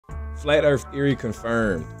Flat Earth theory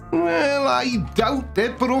confirmed. Well, I doubt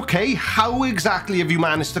it, but okay, how exactly have you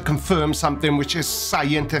managed to confirm something which is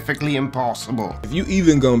scientifically impossible? If you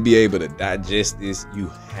even gonna be able to digest this, you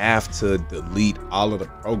have to delete all of the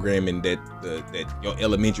programming that your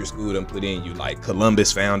elementary school done put in you, like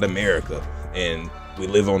Columbus found America and we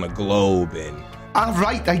live on a globe and...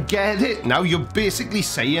 Alright, I get it. Now you're basically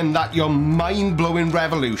saying that your mind-blowing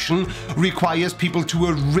revolution requires people to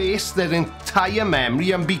erase their entire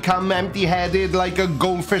memory and become empty-headed like a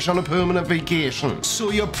goldfish on a permanent vacation.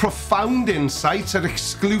 So your profound insights are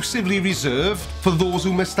exclusively reserved for those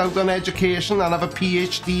who missed out on education and have a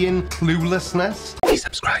PhD in cluelessness? Please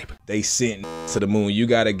subscribe. They sent to the moon. You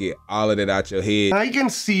gotta get all of that out your head. I can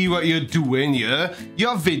see what you're doing here.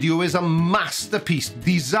 Your video is a masterpiece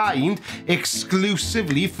designed exclusively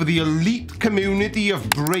for the elite community of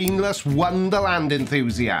brainless Wonderland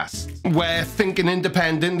enthusiasts, where thinking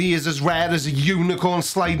independently is as rare as a unicorn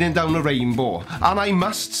sliding down a rainbow. And I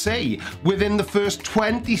must say, within the first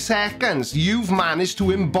 20 seconds, you've managed to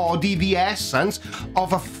embody the essence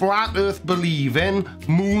of a flat earth believing,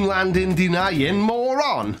 moon landing denying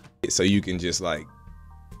moron. So you can just like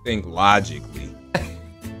think logically.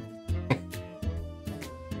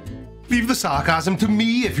 Leave the sarcasm to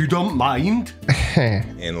me if you don't mind.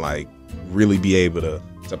 And like really be able to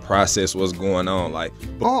process what's going on. Like,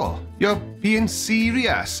 oh, you're being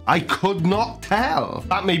serious? I could not tell.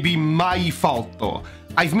 That may be my fault though.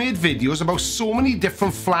 I've made videos about so many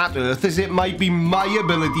different flat earthers, it might be my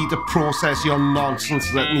ability to process your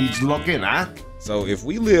nonsense that needs looking at. So if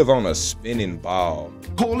we live on a spinning ball...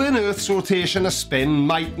 Calling Earth's rotation a spin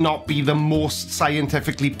might not be the most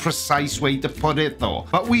scientifically precise way to put it though,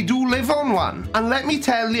 but we do live on one. And let me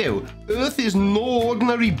tell you, Earth is no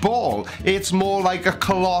ordinary ball. It's more like a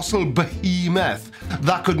colossal behemoth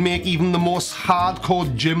that could make even the most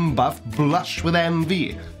hardcore gym buff blush with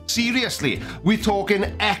envy. Seriously, we're talking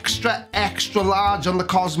extra large on the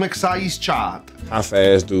cosmic size chart. How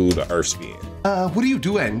fast do the Earth spin? What are you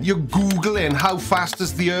doing? You're Googling how fast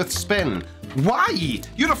does the Earth spin? Why?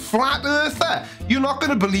 You're a flat earther. You're not going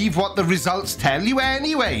to believe what the results tell you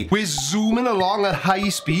anyway. We're zooming along at high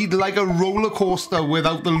speed like a roller coaster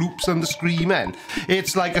without the loops and the screaming.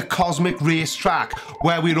 It's like a cosmic racetrack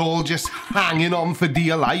where we're all just hanging on for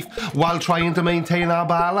dear life while trying to maintain our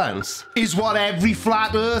balance. Is what every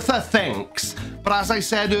flat earther thinks. But as I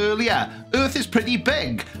said earlier, Earth is pretty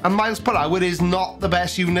big, and miles per hour is not the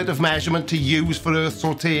best unit of measurement to use for Earth's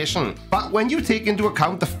rotation. But when you take into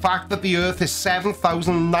account the fact that the Earth is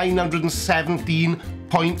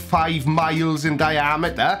 7,917.5 miles in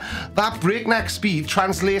diameter, that breakneck speed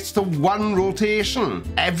translates to one rotation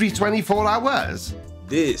every 24 hours.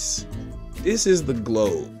 This is the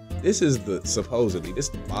globe. This is the, supposedly, this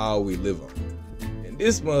is the ball we live on. And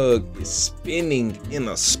this mug is spinning in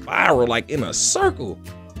a spiral, like in a circle,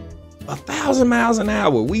 1,000 miles an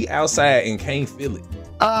hour. We outside and can't feel it.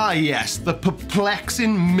 Ah yes, the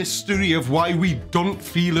perplexing mystery of why we don't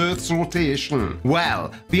feel Earth's rotation.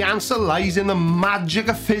 Well, the answer lies in the magic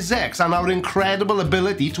of physics and our incredible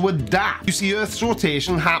ability to adapt. You see, Earth's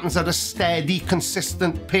rotation happens at a steady,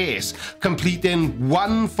 consistent pace, completing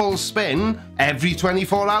one full spin every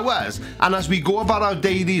 24 hours. And as we go about our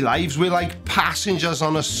daily lives, we're like passengers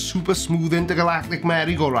on a super smooth intergalactic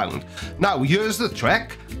merry-go-round. Now, here's the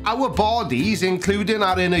trick. Our bodies, including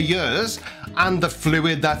our inner ears, and the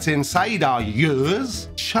fluid that's inside our ears,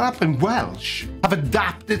 shut up in Welsh, have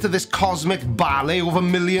adapted to this cosmic ballet over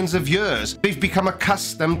millions of years. They've become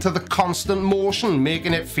accustomed to the constant motion,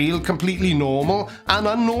 making it feel completely normal and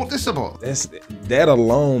unnoticeable. That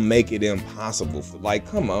alone make it impossible for, like,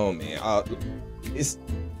 come on, man.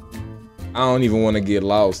 I don't even want to get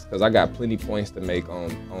lost because I got plenty points to make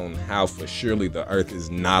on how for surely the Earth is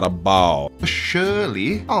not a ball.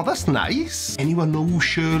 Shirley? Oh, that's nice. Anyone know who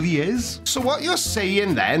Shirley is? So what you're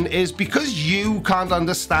saying then is because you can't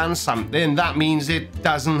understand something, that means it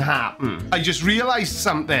doesn't happen. I just realized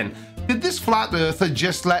something. Did this flat earther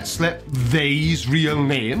just let slip they's real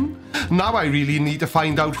name? Now I really need to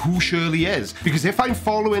find out who Shirley is, because if I'm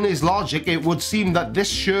following his logic, it would seem that this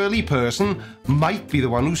Shirley person might be the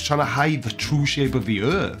one who's trying to hide the true shape of the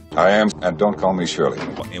Earth. I am, and don't call me Shirley.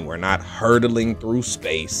 And we're not hurtling through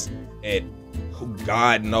space at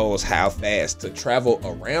God knows how fast to travel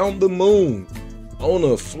around the moon on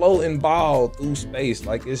a floating ball through space.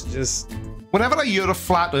 Like, it's just... Whenever I hear a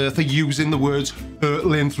flat earther using the words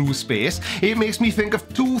hurtling through space, it makes me think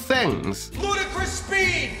of two things. Ludicrous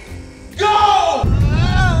speed! Go!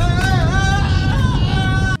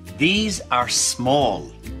 These are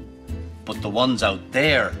small, but the ones out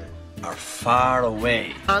there are far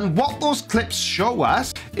away. And what those clips show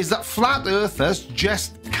us is that flat earthers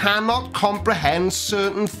just cannot comprehend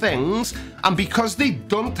certain things, and because they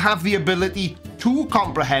don't have the ability to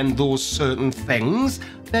comprehend those certain things,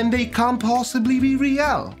 then they can't possibly be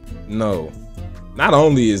real. No. Not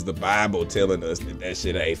only is the Bible telling us that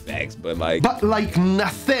shit ain't facts, but like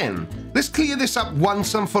nothing. Let's clear this up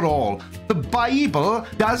once and for all. The Bible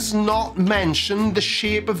does not mention the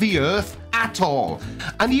shape of the earth at all.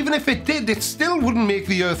 And even if it did, it still wouldn't make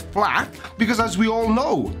the earth flat, because as we all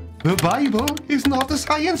know, the Bible is not a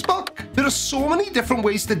science book. There are so many different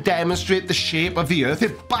ways to demonstrate the shape of the earth,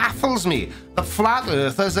 it baffles me that flat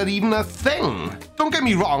earthers are even a thing. Don't get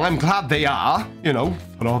me wrong, I'm glad they are, you know,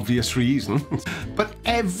 for obvious reasons. But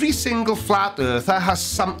every single flat earther has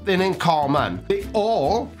something in common. They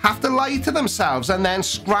all have to lie to themselves and then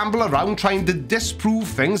scramble around trying to disprove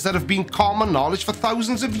things that have been common knowledge for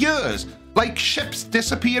thousands of years. Like ships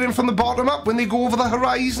disappearing from the bottom up when they go over the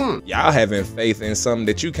horizon. Y'all having faith in something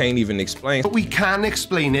that you can't even explain. But we can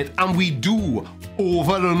explain it, and we do,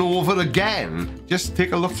 over and over again. Just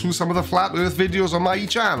take a look through some of the flat earth videos on my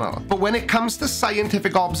channel. But when it comes to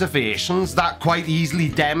scientific observations that quite easily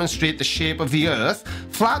demonstrate the shape of the earth,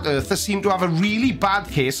 flat earthers seem to have a really bad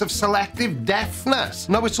case of selective deafness.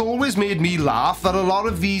 Now, it's always made me laugh that a lot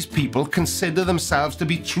of these people consider themselves to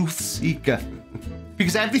be truth seekers.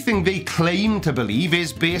 Because everything they claim to believe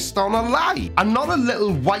is based on a lie. And not a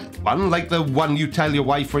little white one, like the one you tell your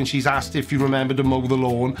wife when she's asked if you remember to mow the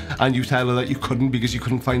lawn and you tell her that you couldn't because you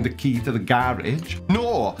couldn't find the key to the garage.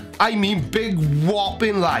 No, I mean big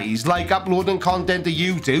whopping lies, like uploading content to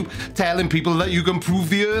YouTube telling people that you can prove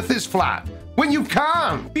the earth is flat, when you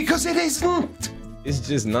can't, because it isn't. It's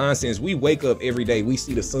just nonsense. We wake up every day, we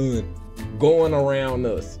see the sun going around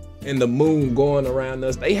us and the moon going around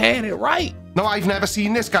us. They had it right. Now, I've never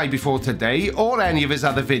seen this guy before today or any of his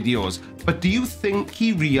other videos, but do you think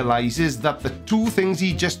he realizes that the two things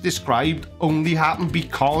he just described only happened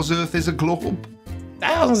because Earth is a globe?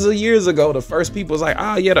 Thousands of years ago, the first people was like,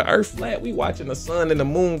 oh yeah, the earth flat. We watching the sun and the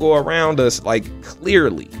moon go around us, like,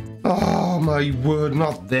 clearly. Oh my word,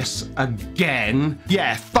 not this again.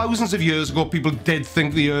 Yeah, thousands of years ago, people did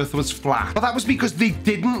think the earth was flat, but that was because they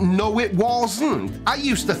didn't know it wasn't. I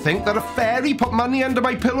used to think that a fairy put money under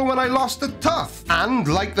my pillow when I lost a tooth. And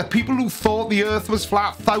like the people who thought the earth was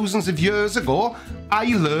flat thousands of years ago,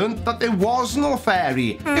 I learned that there was no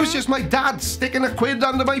fairy. It was just my dad sticking a quid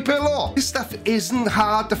under my pillow. This stuff isn't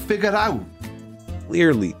hard to figure out.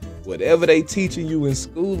 Clearly. Whatever they teaching you in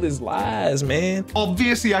school is lies, man.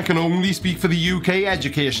 Obviously, I can only speak for the UK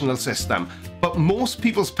educational system, but most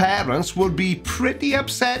people's parents would be pretty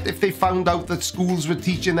upset if they found out that schools were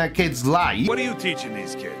teaching their kids lies. What are you teaching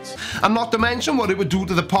these kids? And not to mention what it would do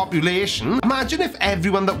to the population. Imagine if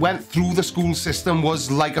everyone that went through the school system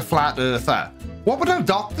was like a flat earther. What would our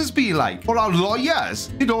doctors be like? Or our lawyers?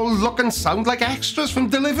 They'd all look and sound like extras from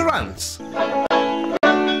Deliverance.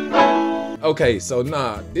 Okay, so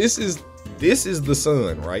nah, this is the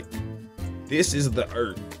sun, right? This is the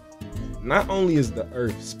earth. Not only is the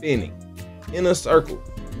earth spinning in a circle,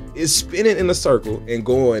 it's spinning in a circle and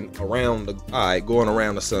going around the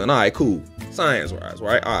sun. All right, cool. Science-wise,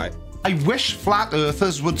 right? All right. I wish flat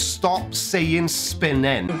earthers would stop saying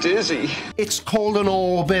spinning. Dizzy. It's called an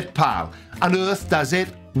orbit, pal, and Earth does it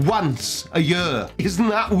once a year. Isn't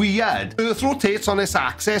that weird? Earth rotates on its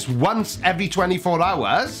axis once every 24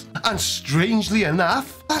 hours, and strangely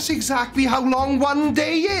enough, that's exactly how long one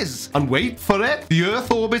day is. And wait for it, the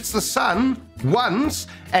Earth orbits the Sun once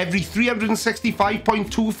every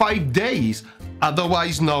 365.25 days,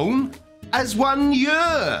 otherwise known as 1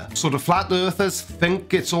 year. So the flat earthers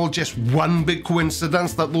think it's all just one big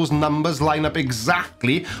coincidence that those numbers line up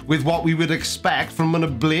exactly with what we would expect from an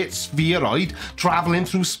oblate spheroid traveling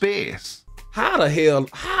through space. How the hell,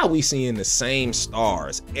 how are we seeing the same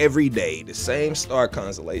stars every day, the same star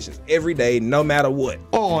constellations every day, no matter what?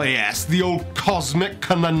 Oh yes, the old cosmic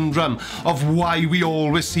conundrum of why we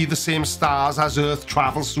always see the same stars as Earth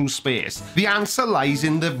travels through space. The answer lies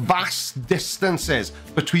in the vast distances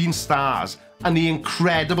between stars and the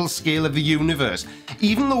incredible scale of the universe.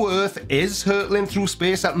 Even though Earth is hurtling through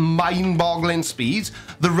space at mind-boggling speeds,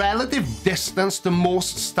 the relative distance to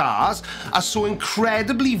most stars are so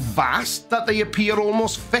incredibly vast that they appear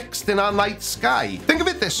almost fixed in our night sky. Think of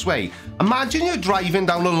it this way. Imagine you're driving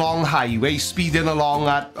down a long highway, speeding along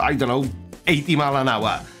at, I don't know, 80 miles an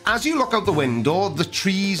hour. As you look out the window, the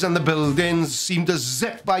trees and the buildings seem to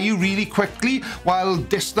zip by you really quickly, while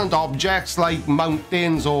distant objects like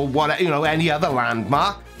mountains or what, any other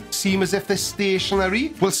landmark seem as if they're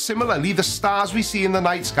stationary. Well, similarly, the stars we see in the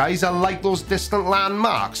night skies are like those distant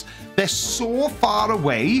landmarks. They're so far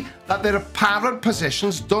away that their apparent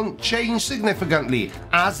positions don't change significantly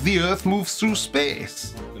as the Earth moves through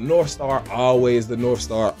space. The North Star always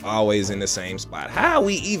in the same spot. How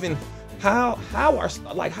we even, how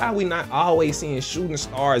are we not always seeing shooting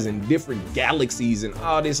stars in different galaxies and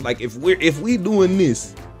all this? Like if we doing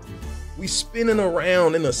this, we spinning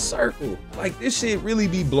around in a circle. Like this shit really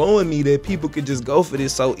be blowing me that people could just go for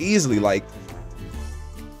this so easily. Like,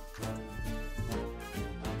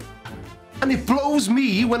 and it blows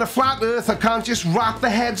me when a flat earther can't just wrap their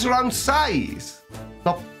heads around size.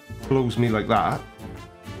 Not blows me like that.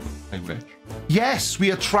 I wish. Yes,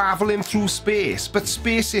 we are traveling through space, but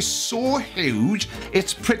space is so huge,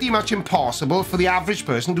 it's pretty much impossible for the average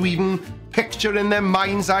person to even picture in their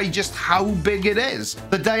mind's eye just how big it is.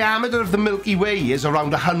 The diameter of the Milky Way is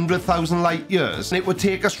around 100,000 light years, and it would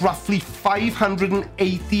take us roughly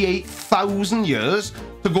 588,000 years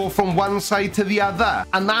to go from one side to the other.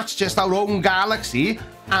 And that's just our own galaxy,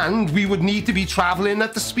 and we would need to be traveling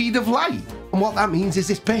at the speed of light. And what that means is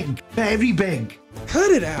it's big, very big.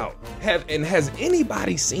 Cut it out. Has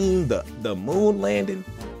anybody seen the moon landing?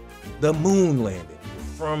 The moon landing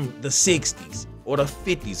from the 60s or the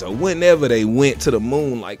 50s or whenever they went to the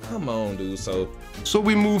moon. Like, come on, dude. So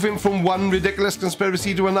we're moving from one ridiculous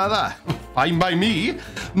conspiracy to another. Fine by me.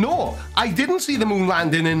 No, I didn't see the moon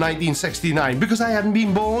landing in 1969 because I hadn't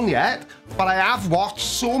been born yet, but I have watched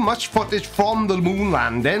so much footage from the moon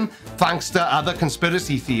landing, thanks to other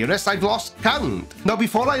conspiracy theorists, I've lost count. Now,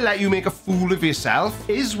 before I let you make a fool of yourself,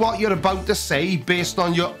 is what you're about to say based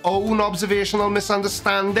on your own observational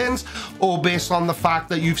misunderstandings, or based on the fact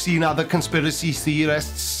that you've seen other conspiracy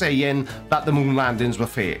theorists saying that the moon landings were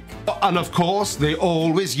fake? And of course, they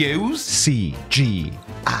always use CGI.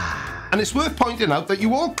 And it's worth pointing out that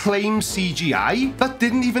you all claim CGI that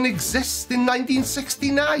didn't even exist in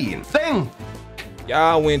 1969.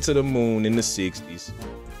 Y'all went to the moon in the 60s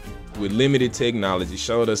with limited technology,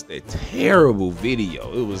 showed us that terrible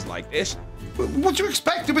video. It was like this. What do you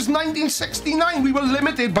expect? It was 1969. We were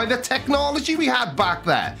limited by the technology we had back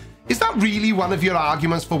there. Is that really one of your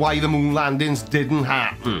arguments for why the moon landings didn't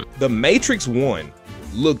happen? The Matrix 1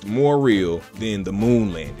 looked more real than the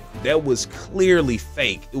moon landing. That was clearly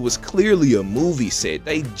fake. It was clearly a movie set.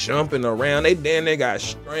 They jumping around. They got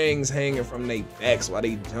strings hanging from their backs while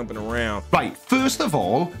they jumping around. Right, first of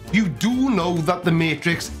all, you do know that The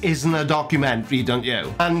Matrix isn't a documentary, don't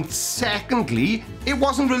you? And secondly, it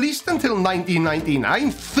wasn't released until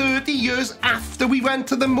 1999, 30 years after we went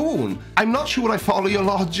to the moon. I'm not sure I follow your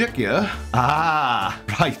logic here. Ah,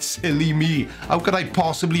 right, silly me. How could I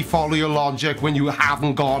possibly follow your logic when you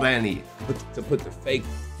haven't got any? To put the fake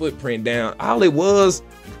footprint down, all it was,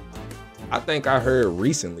 I think I heard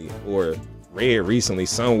recently or read recently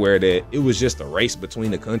somewhere that it was just a race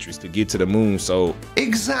between the countries to get to the moon. So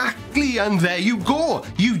exactly, and there you go.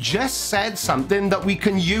 You just said something that we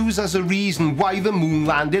can use as a reason why the moon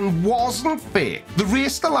landing wasn't fake. The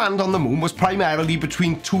race to land on the moon was primarily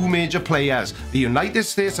between two major players, the United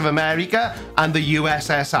States of America and the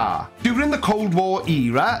USSR. During the Cold War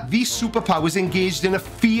era, these superpowers engaged in a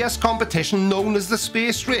fierce competition known as the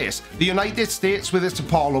space race. The United States, with its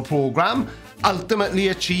Apollo program, ultimately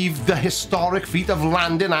achieved the historic feat of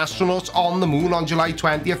landing astronauts on the moon on July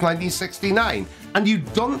 20th, 1969. And you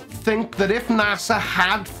don't think that if NASA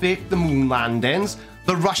had faked the moon landings,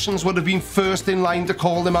 the Russians would have been first in line to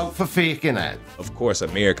call them out for faking it? Of course,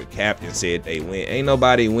 America Captain said they went. Ain't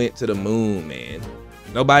nobody went to the moon, man.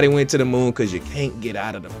 Nobody went to the moon because you can't get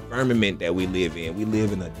out of the firmament that we live in. We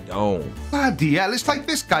live in a dome. Bloody hell, it's like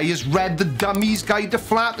this guy has read The Dummy's Guide to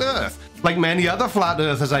Flat Earth. Like many other flat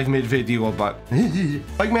earthers I've made video about.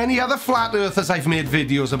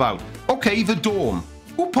 Okay, the dome.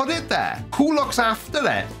 Who put it there? Who looks after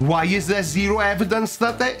it? Why is there zero evidence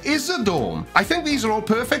that there is a dome? I think these are all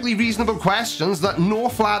perfectly reasonable questions that no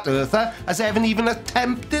flat earther has ever even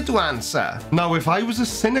attempted to answer. Now, if I was a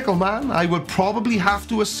cynical man, I would probably have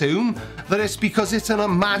to assume that it's because it's an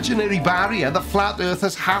imaginary barrier that flat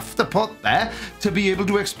earthers have to put there to be able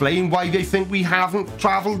to explain why they think we haven't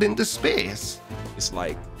traveled into space. It's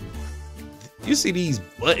like, you see these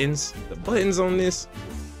buttons, the buttons on this,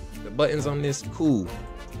 cool.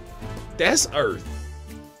 That's Earth.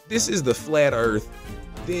 This is the flat Earth.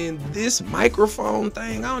 Then this microphone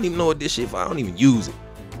thing, I don't even know what this shit for. I don't even use it.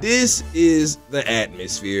 This is the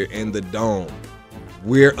atmosphere and the dome.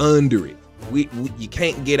 We're under it. You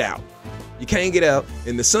can't get out. You can't get out,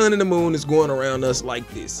 and the sun and the moon is going around us like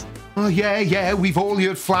this. Oh, yeah, we've all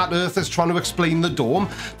heard flat earthers trying to explain the dome,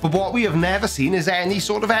 but what we have never seen is any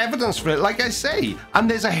sort of evidence for it, like I say, and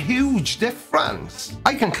there's a huge difference.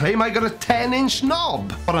 I can claim I got a 10-inch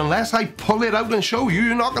knob, but unless I pull it out and show you,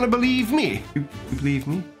 you're not going to believe me. You believe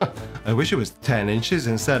me? I wish it was 10 inches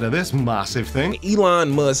instead of this massive thing. Elon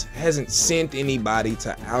Musk hasn't sent anybody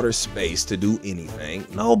to outer space to do anything.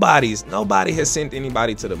 Nobody has sent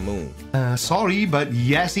anybody to the moon. Sorry, but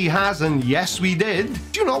yes he has, and yes we did.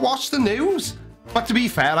 Do you not watch the news? But to be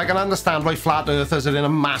fair, I can understand why flat earthers are in a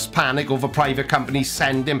mass panic over private companies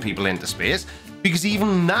sending people into space, because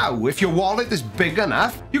even now, if your wallet is big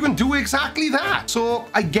enough, you can do exactly that. So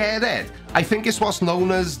I get it. I think it's what's known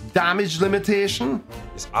as damage limitation.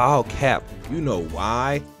 It's all cap. You know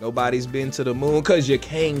why nobody's been to the moon? Cause you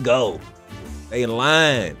can't go. They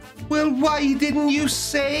lying. Well, why didn't you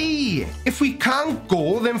say? If we can't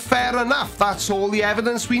go, then fair enough. That's all the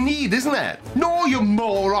evidence we need, isn't it? No, you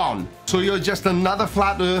moron. So you're just another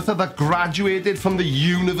flat earther that graduated from the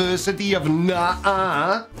University of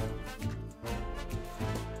Nah.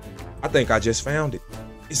 I think I just found it.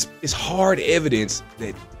 It's hard evidence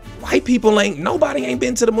that white people nobody ain't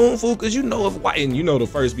been to the moon, fool, because you know if white, and you know the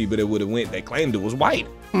first people that would have went, they claimed it was white.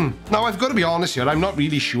 Now, I've got to be honest here, I'm not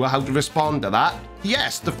really sure how to respond to that.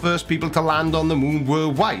 Yes, the first people to land on the moon were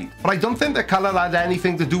white, but I don't think their colour had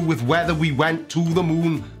anything to do with whether we went to the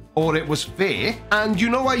moon or it was fake. And you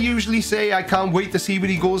know I usually say I can't wait to see where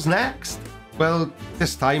he goes next? Well,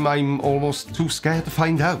 this time I'm almost too scared to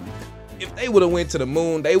find out. If they would have went to the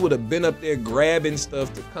moon, they would have been up there grabbing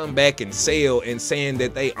stuff to come back and sell and saying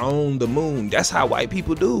that they own the moon. That's how white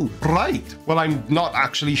people do. Right. Well, I'm not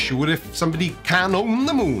actually sure if somebody can own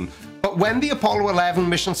the moon. But when the Apollo 11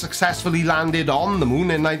 mission successfully landed on the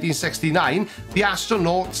moon in 1969, the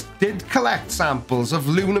astronauts did collect samples of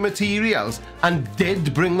lunar materials and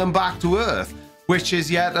did bring them back to Earth, which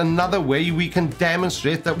is yet another way we can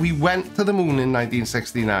demonstrate that we went to the moon in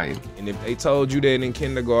 1969. And if they told you that in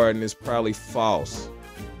kindergarten, it's probably false.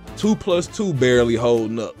 2 plus 2 barely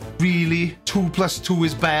holding up. Really? 2 plus 2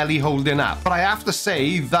 is barely holding up. But I have to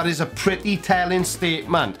say, that is a pretty telling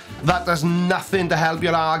statement. That does nothing to help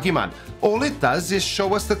your argument. All it does is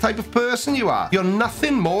show us the type of person you are. You're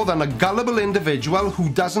nothing more than a gullible individual who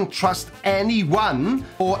doesn't trust anyone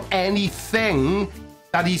or anything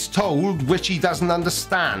that he's told, which he doesn't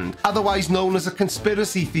understand, otherwise known as a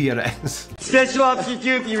conspiracy theorist. Special Officer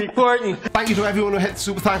Dupey reporting. Thank you to everyone who hit the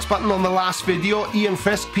super thanks button on the last video. Ian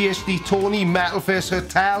Fisk, PhD Tony, Metalface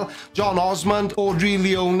Hotel, John Osmond, Audrey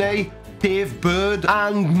Leone, Dave Bird,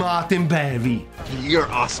 and Martin Berry.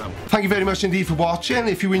 You're awesome. Thank you very much indeed for watching.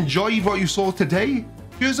 If you enjoyed what you saw today,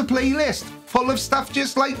 here's a playlist full of stuff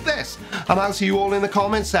just like this. And I'll see you all in the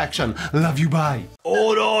comment section. Love you, bye.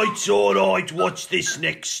 Alright, watch this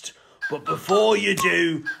next. But before you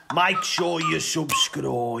do, make sure you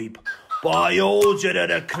subscribe. By order of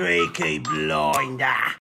the Creaky Blinder.